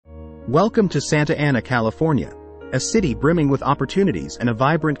Welcome to Santa Ana, California, a city brimming with opportunities and a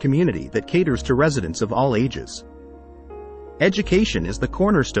vibrant community that caters to residents of all ages. Education is the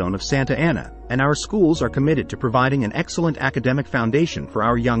cornerstone of Santa Ana, and our schools are committed to providing an excellent academic foundation for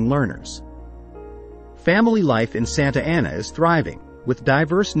our young learners. Family life in Santa Ana is thriving, with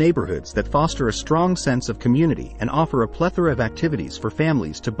diverse neighborhoods that foster a strong sense of community and offer a plethora of activities for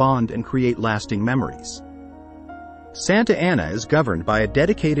families to bond and create lasting memories. Santa Ana is governed by a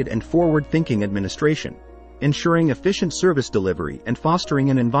dedicated and forward-thinking administration, ensuring efficient service delivery and fostering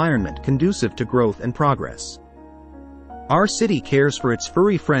an environment conducive to growth and progress. Our city cares for its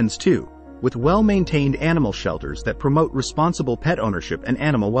furry friends too, with well-maintained animal shelters that promote responsible pet ownership and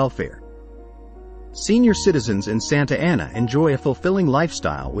animal welfare. Senior citizens in Santa Ana enjoy a fulfilling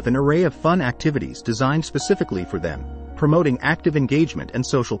lifestyle with an array of fun activities designed specifically for them, promoting active engagement and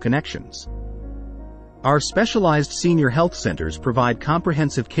social connections. Our specialized senior health centers provide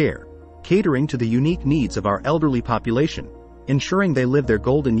comprehensive care, catering to the unique needs of our elderly population, ensuring they live their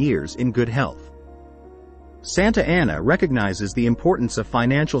golden years in good health. Santa Ana recognizes the importance of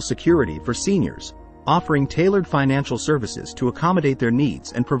financial security for seniors, offering tailored financial services to accommodate their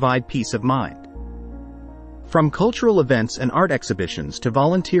needs and provide peace of mind. From cultural events and art exhibitions to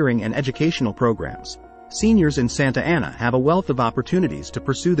volunteering and educational programs, seniors in Santa Ana have a wealth of opportunities to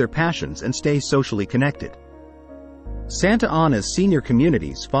pursue their passions and stay socially connected. Santa Ana's senior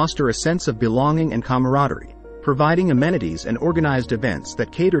communities foster a sense of belonging and camaraderie, providing amenities and organized events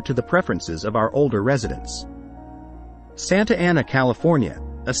that cater to the preferences of our older residents. Santa Ana, California,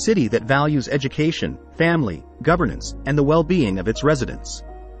 a city that values education, family, governance, and the well-being of its residents.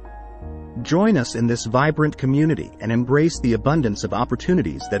 Join us in this vibrant community and embrace the abundance of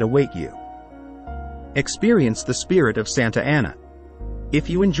opportunities that await you. Experience the spirit of Santa Ana. If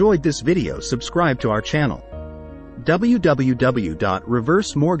you enjoyed this video, subscribe to our channel.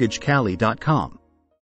 www.reversemortgagecali.com